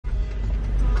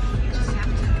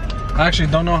I actually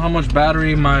don't know how much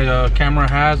battery my camera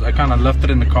has. I kind of left it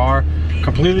in the car.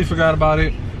 Completely forgot about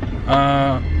it.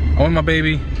 I'm with my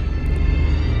baby.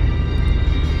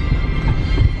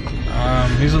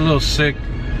 He's a little sick.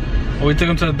 We took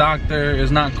him to the doctor. It's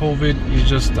not COVID. He's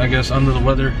just, I guess, under the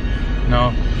weather. You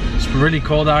know, it's really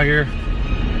cold out here.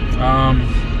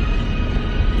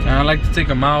 And I like to take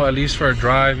him out at least for a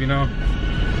drive, you know.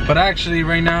 But actually,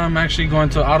 right now, I'm actually going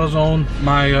to AutoZone.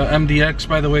 My Mdx,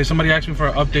 by the way. Somebody asked me for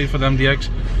an update for the Mdx.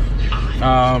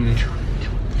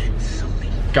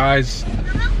 Guys,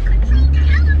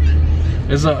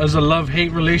 it's a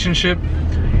love-hate relationship.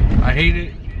 I hate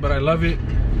it, but I love it.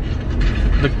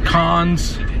 The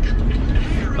cons: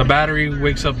 the battery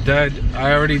wakes up dead.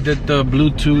 I already did the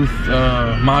Bluetooth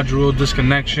module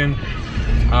disconnection,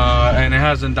 and it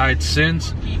hasn't died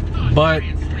since. But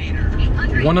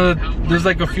there's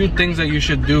like a few things that you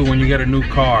should do when you get a new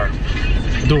car.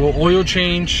 Do an oil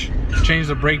change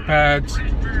the brake pads,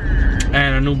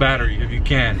 and a new battery if you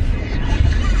can.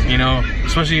 You know,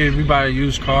 especially if you buy a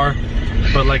used car.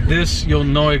 But like this, you'll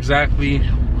know exactly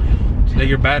that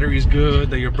your battery is good,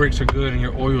 that your brakes are good, and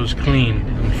your oil is clean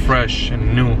and fresh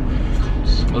and new.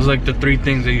 Those are like the 3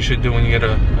 things that you should do when you get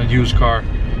a used car.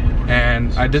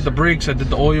 And I did the brakes, I did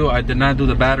the oil, I did not do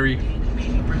the battery,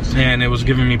 and it was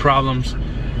giving me problems.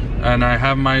 And I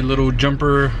have my little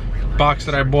jumper box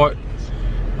that I bought,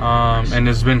 and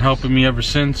it's been helping me ever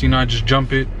since. You know, I just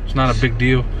jump it, it's not a big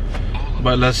deal.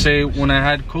 But let's say when I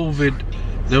had COVID,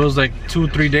 there was like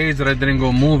 2-3 days that I didn't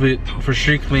go move it for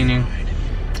street cleaning.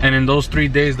 And in those 3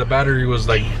 days, the battery was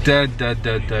like dead,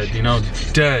 you know,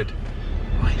 dead.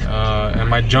 And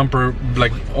my jumper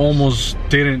like almost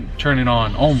didn't turn it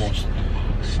on, almost.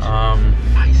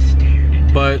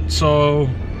 But so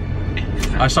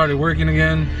I started working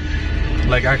again,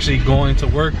 like actually going to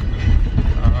work,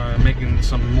 making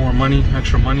some more money,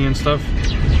 extra money and stuff.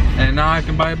 And now I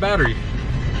can buy a battery.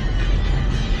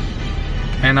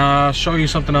 And I'll show you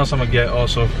something else I'm gonna get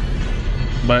also.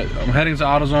 But I'm heading to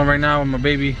AutoZone right now with my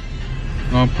baby.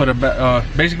 I'm gonna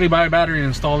put basically buy a battery and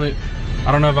install it.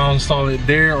 I don't know if I'll install it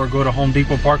there or go to Home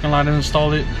Depot parking lot and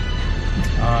install it.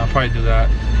 I'll probably do that.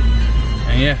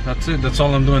 And yeah, that's it. That's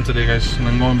all I'm doing today, guys. And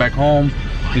I'm going back home.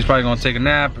 He's probably gonna take a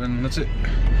nap, and that's it.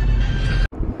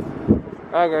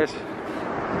 Alright, guys.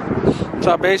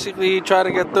 So I basically tried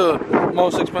to get the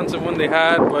most expensive one they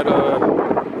had, but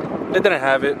they didn't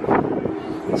have it.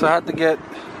 So I had to get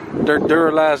their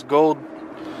Duralast Gold.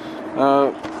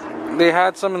 They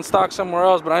had some in stock somewhere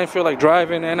else, but I didn't feel like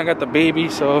driving, and I got the baby,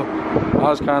 so I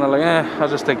was kind of like, I'll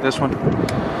just take this one.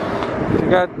 They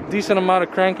got decent amount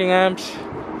of cranking amps,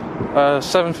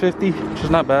 750, which is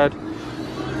not bad,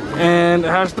 and it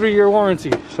has 3-year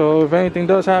warranty. So if anything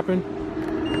does happen,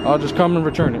 I'll just come and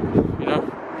return it. You know,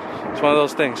 it's one of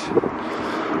those things.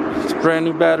 It's a brand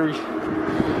new battery,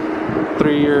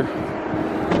 3-year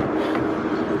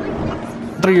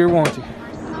warranty.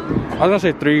 I was gonna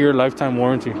say 3-year lifetime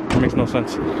warranty. It makes no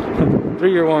sense.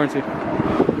 3-year warranty.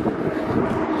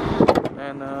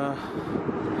 And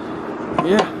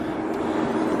yeah.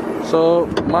 So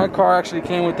my car actually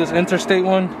came with this interstate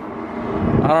one.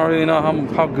 I don't really know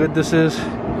how good this is.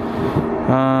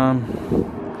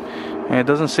 And it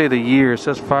doesn't say the year. It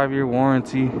says 5-year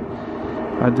warranty.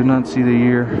 I do not see the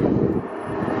year.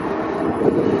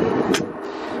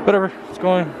 Whatever. It's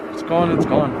going. It's going. It's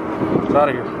going. It's out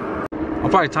of here. I'll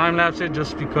probably time lapse it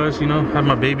just because, you know, I have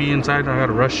my baby inside. I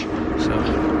gotta rush.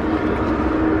 So.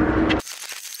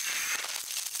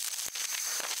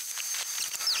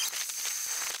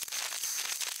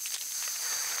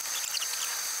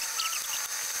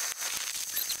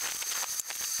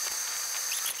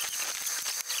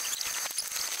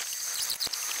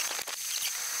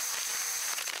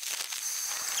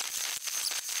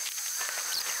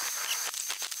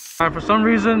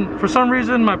 For some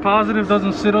reason my positive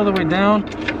doesn't sit all the way down,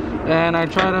 and I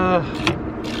try to,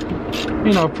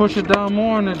 you know, push it down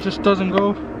more and it just doesn't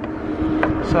go.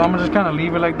 So I'm gonna just kind of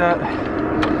leave it like that.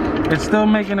 It's still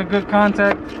making a good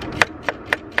contact,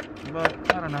 but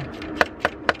I don't know.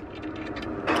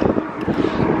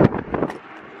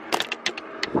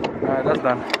 Alright, that's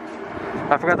done.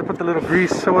 I forgot to put the little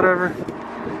grease or whatever,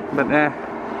 but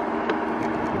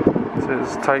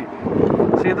it's tight.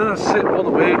 See, it doesn't sit all the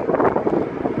way.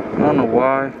 I don't know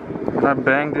why. And I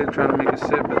banged it trying to make it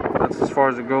sit, but that's as far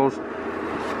as it goes.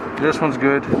 This one's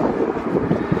good.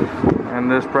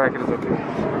 And this bracket is okay.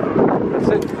 That's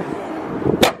it.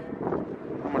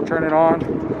 I'm gonna turn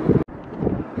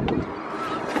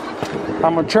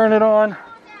it on.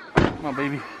 Come on,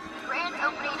 baby.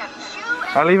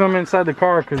 I leave him inside the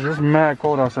car because it's mad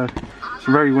cold outside. It's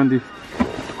very windy.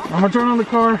 I'm gonna turn on the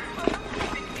car.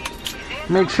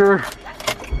 make sure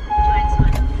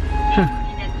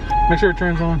it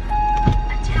turns on.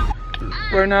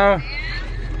 Right now,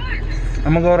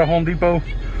 I'm gonna go to Home Depot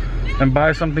and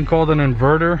buy something called an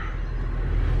inverter.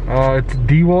 It's a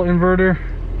DeWalt inverter.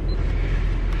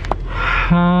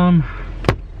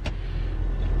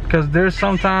 Because there's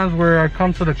sometimes where I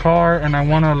come to the car and I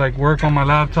want to like work on my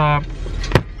laptop,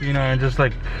 you know, and just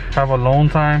like have alone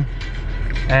time,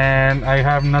 and I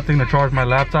have nothing to charge my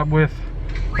laptop with,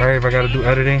 right? If I got to do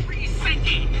editing.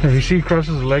 If you see he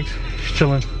crosses his legs, he's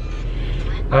chilling.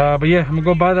 But yeah, I'm gonna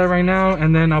go buy that right now,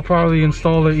 and then I'll probably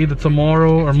install it either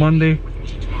tomorrow or Monday.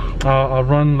 I'll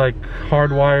run like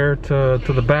hardwire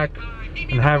to the back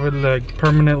and have it like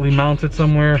permanently mounted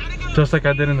somewhere, just like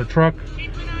I did in the truck.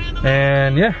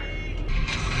 And yeah,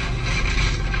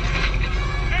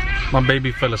 my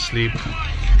baby fell asleep.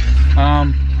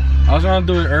 I was gonna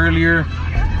do it earlier,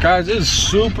 guys. It's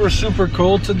super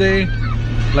cold today.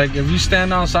 Like if you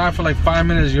stand outside for like 5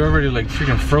 minutes, you're already like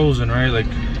freaking frozen, right? Like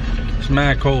it's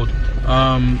mad cold.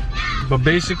 But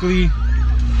basically,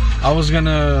 I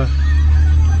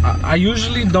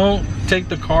usually don't take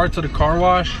the car to the car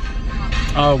wash.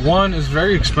 One, is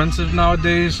very expensive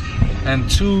nowadays, and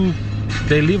two,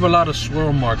 they leave a lot of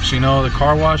swirl marks. You know, the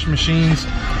car wash machines,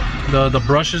 the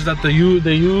brushes that they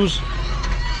use,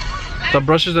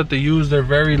 they're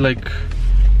very like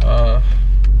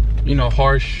you know,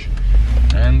 harsh,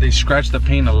 and they scratch the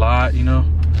paint a lot, you know.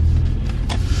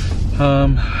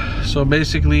 So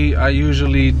basically I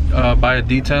usually buy a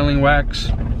detailing wax.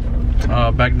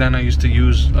 Back then I used to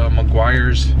use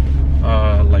Meguiar's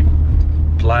like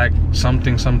black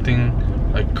something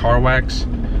like car wax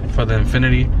for the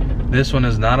Infinity. This one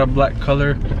is not a black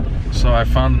color, so I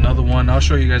found another one. I'll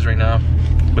show you guys right now,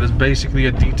 but it's basically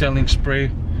a detailing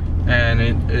spray, and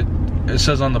it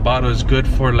says on the bottle it's good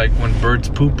for like when birds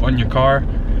poop on your car,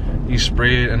 you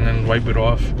spray it and then wipe it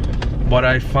off. But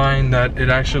I find that it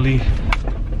actually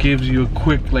gives you a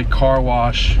quick like car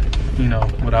wash, you know,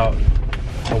 without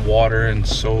the water and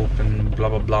soap and blah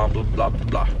blah blah blah blah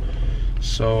blah.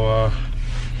 So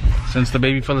since the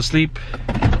baby fell asleep,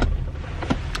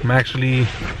 I'm actually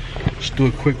just do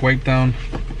a quick wipe down.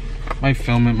 Might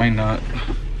film it, might not.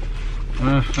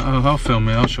 I'll film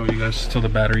it. I'll show you guys till the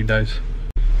battery dies.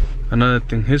 Another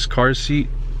thing, his car seat,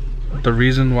 the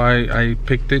reason why I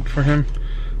picked it for him,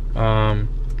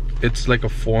 it's like a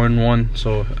 4-in-1,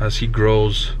 so as he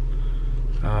grows,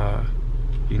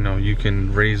 you know, you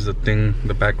can raise the thing,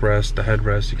 the backrest, the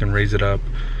headrest, you can raise it up,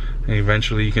 and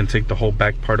eventually you can take the whole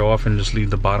back part off and just leave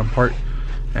the bottom part,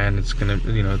 and it's gonna,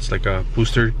 you know, it's like a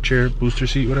booster chair, booster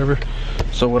seat, whatever.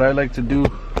 So what I like to do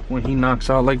when he knocks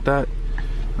out like that,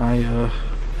 this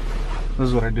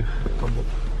is what I do.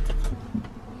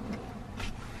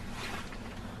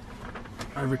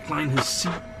 I recline his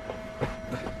seat.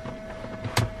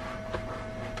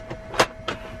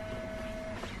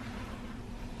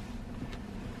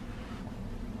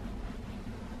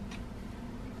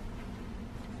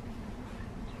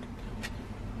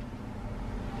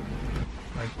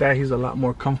 Like that, he's a lot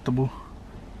more comfortable.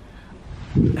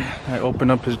 I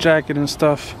open up his jacket and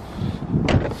stuff.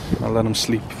 I let him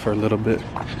sleep for a little bit.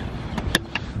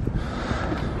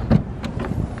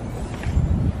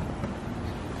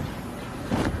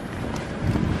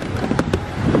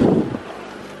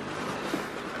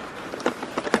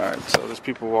 Alright, so there's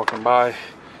people walking by.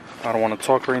 I don't want to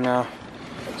talk right now.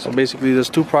 So basically there's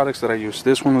two products that I use.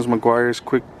 This one is Meguiar's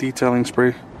quick detailing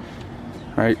spray.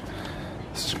 Alright,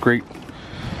 this is great.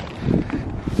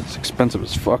 It's expensive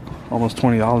as fuck, almost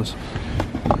 $20.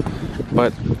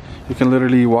 But you can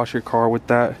literally wash your car with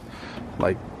that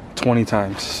like 20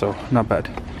 times, so not bad.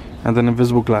 And then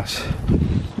invisible glass.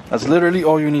 That's literally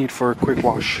all you need for a quick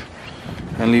wash,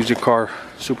 and leaves your car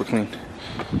super clean.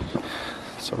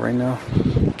 So right now,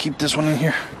 keep this one in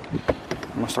here.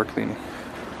 I'm gonna start cleaning.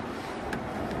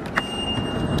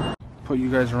 Put you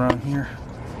guys around here.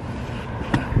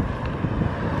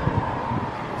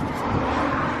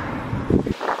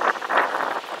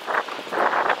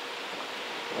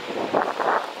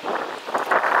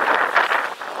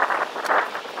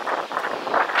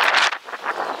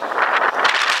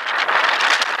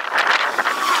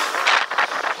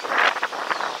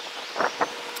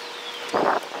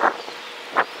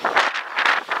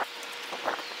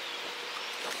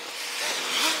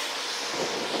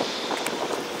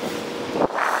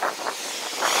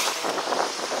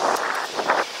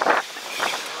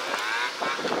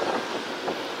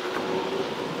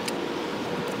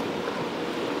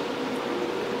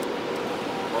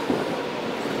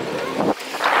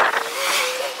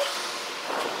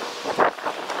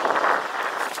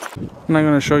 I'm not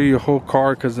gonna show you a whole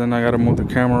car because then I gotta move the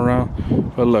camera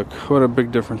around. But look, what a big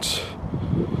difference.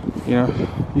 You know,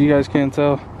 you guys can't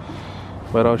tell,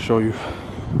 but I'll show you.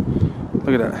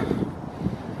 Look at that.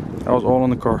 That was all in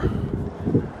the car.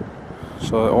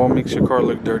 So it all makes your car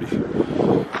look dirty.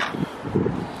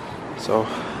 So,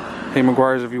 hey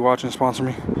McGuire's, if you're watching, sponsor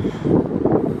me.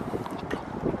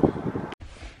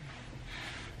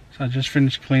 So I just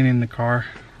finished cleaning the car,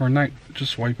 or not,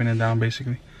 just wiping it down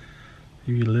basically.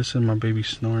 If you listen, my baby's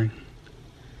snoring.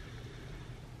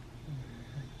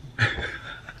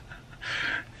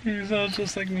 He sounds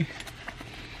just like me.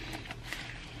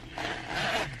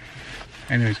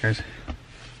 Anyways guys,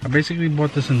 I basically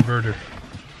bought this inverter.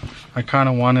 I kind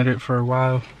of wanted it for a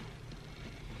while.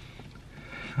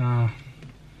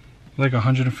 Like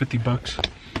 150 bucks.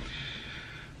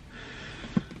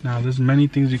 Now there's many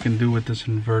things you can do with this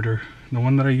inverter. The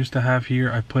one that I used to have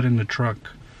here, I put in the truck.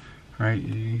 Right,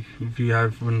 if you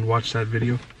haven't watched that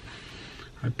video,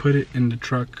 I put it in the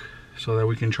truck so that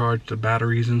we can charge the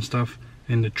batteries and stuff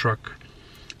in the truck.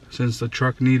 Since the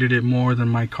truck needed it more than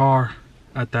my car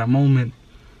at that moment,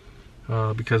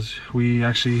 because we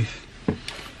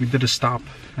did a stop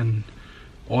and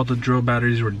all the drill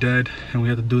batteries were dead and we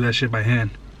had to do that shit by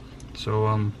hand. So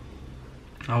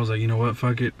I was like, you know what,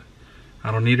 fuck it,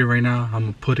 I don't need it right now. I'm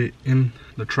gonna put it in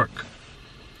the truck,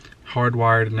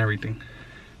 hardwired and everything.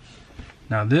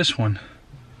 Now this one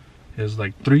is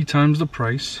like 3 times the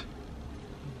price,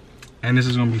 and this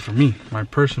is gonna be for me, my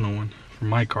personal one, for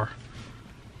my car.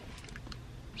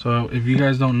 So if you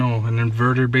guys don't know, an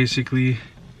inverter basically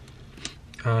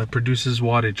produces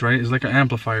wattage, right? It's like an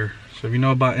amplifier. So if you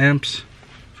know about amps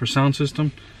for sound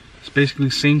system, it's basically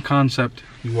the same concept.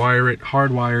 You wire it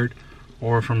hardwired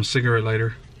or from a cigarette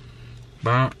lighter.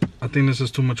 But I think this is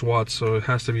too much watts, so it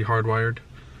has to be hardwired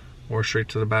or straight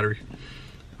to the battery.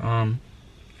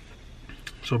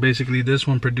 So basically this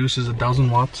one produces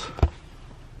 1,000 watts.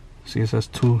 See, it says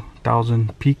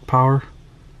 2,000 peak power,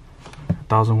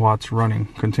 1,000 watts running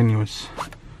continuous.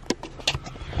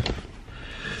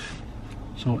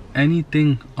 So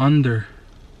anything under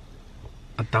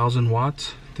 1,000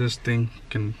 watts, this thing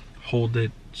can hold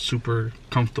it super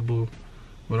comfortable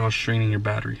without straining your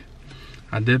battery.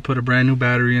 I did put a brand new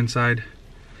battery inside,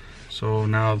 so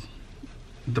now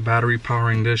the battery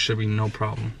powering this should be no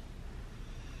problem.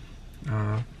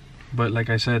 But like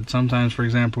I said, sometimes, for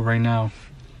example, right now,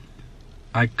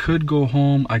 I could go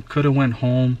home, I could have went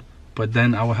home, but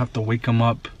then I would have to wake him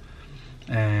up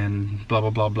and blah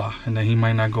blah blah blah, and then he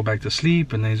might not go back to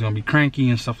sleep, and then he's gonna be cranky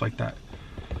and stuff like that.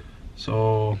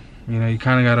 So, you know, you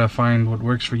kind of gotta find what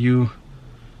works for you.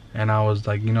 And I was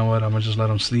like, you know what, I'm gonna just let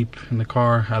him sleep in the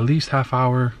car at least half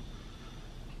hour,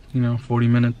 you know, 40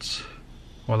 minutes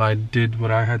while I did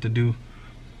what I had to do.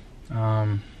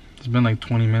 It's been like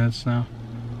 20 minutes now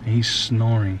and he's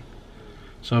snoring.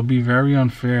 So it'd be very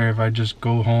unfair if I just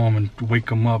go home and wake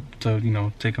him up to, you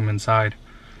know, take him inside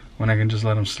when I can just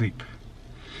let him sleep.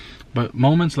 But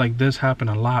moments like this happen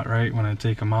a lot, right? When I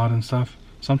take him out and stuff.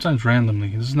 Sometimes randomly.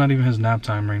 This is not even his nap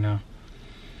time right now.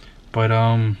 But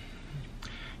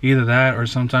either that, or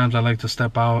sometimes I like to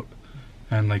step out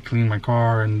and like clean my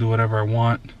car and do whatever I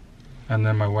want, and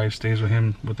then my wife stays with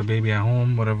him, with the baby at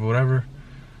home, whatever.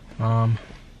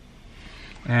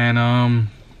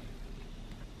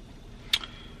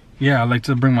 Yeah, I like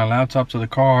to bring my laptop to the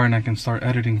car and I can start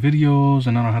editing videos,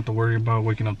 and I don't have to worry about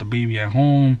waking up the baby at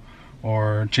home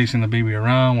or chasing the baby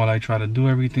around while I try to do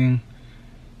everything.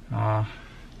 I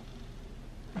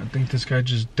think this guy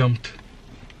just dumped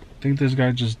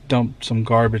some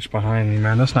garbage behind me,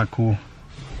 man. That's not cool.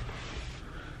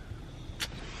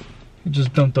 He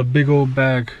just dumped a big old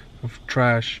bag of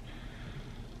trash.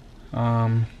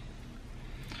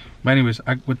 But anyways,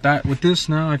 with this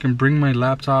now, I can bring my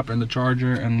laptop and the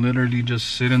charger and literally just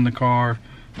sit in the car,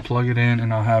 plug it in,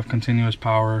 and I'll have continuous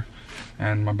power,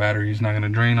 and my battery is not gonna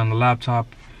drain on the laptop.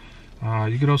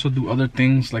 You could also do other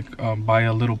things like buy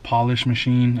a little polish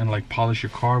machine and like polish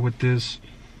your car with this.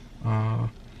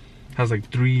 Has like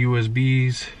 3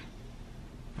 USBs.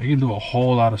 I can do a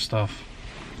whole lot of stuff.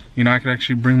 You know, I could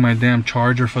actually bring my damn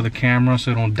charger for the camera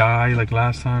so it don't die like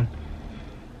last time.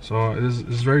 So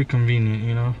it's very convenient,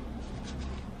 you know.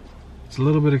 It's a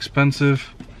little bit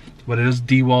expensive, but it is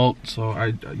DeWalt, so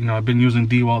I've been using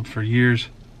DeWalt for years,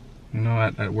 you know,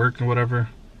 at work and whatever,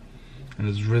 and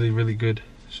it's really good.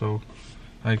 So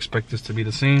I expect this to be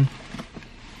the same.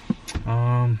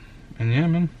 And yeah,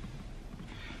 man,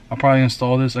 I'll probably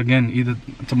install this again either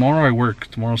tomorrow. I work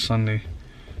tomorrow's Sunday.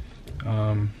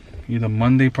 Either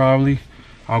Monday probably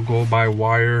I'll go buy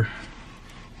wire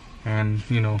and,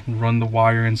 you know, run the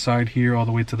wire inside here all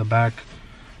the way to the back.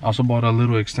 I also bought a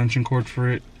little extension cord for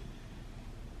it,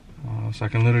 So I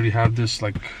can literally have this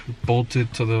like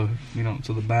bolted to the, you know,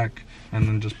 to the back, and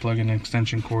then just plug in an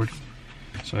extension cord.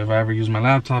 So if I ever use my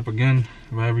laptop again,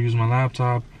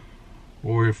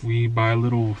 or if we buy a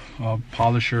little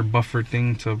polisher buffer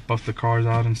thing to buff the cars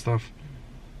out and stuff,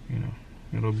 you know,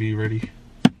 it'll be ready.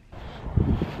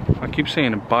 I keep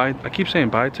saying bye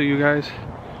to you guys.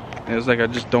 And it's like I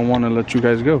just don't want to let you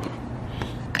guys go.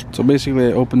 So basically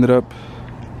I opened it up.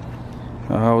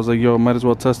 I was like, yo, might as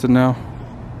well test it now.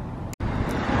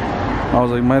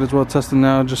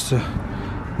 Just to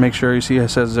make sure. You see it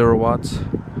says 0 watts.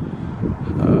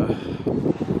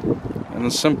 And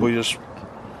it's simple, you just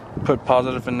put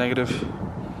positive and negative.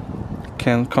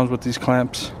 Comes with these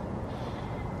clamps.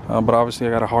 But obviously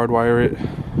I gotta hardwire it.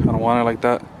 I don't want it like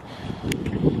that.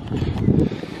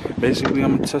 Basically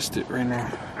I'm gonna test it right now.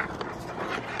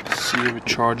 See if it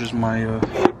charges my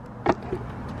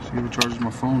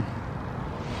phone.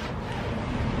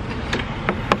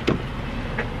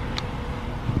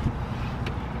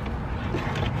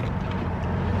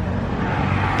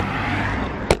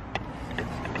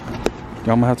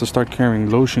 I'm gonna have to start carrying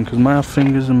lotion because my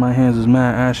fingers and my hands is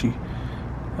mad ashy.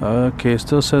 Okay, it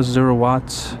still says 0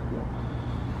 watts.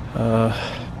 But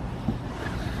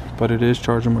it is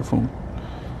charging my phone.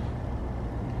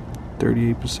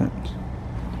 38%.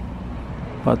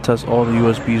 I'll test all the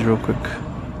USBs real quick.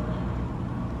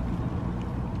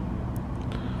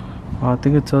 I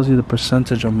think it tells you the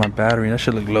percentage of my battery. That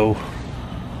should look low.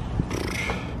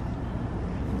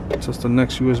 Test the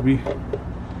next USB.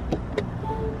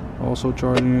 Also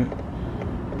charging it.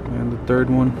 And the third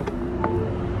one.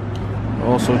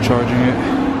 Also charging it.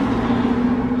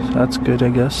 So that's good, I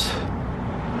guess.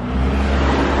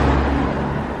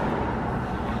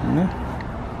 Yeah.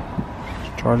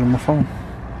 Just charging my phone.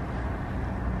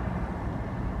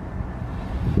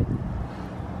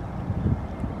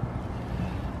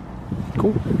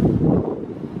 Cool.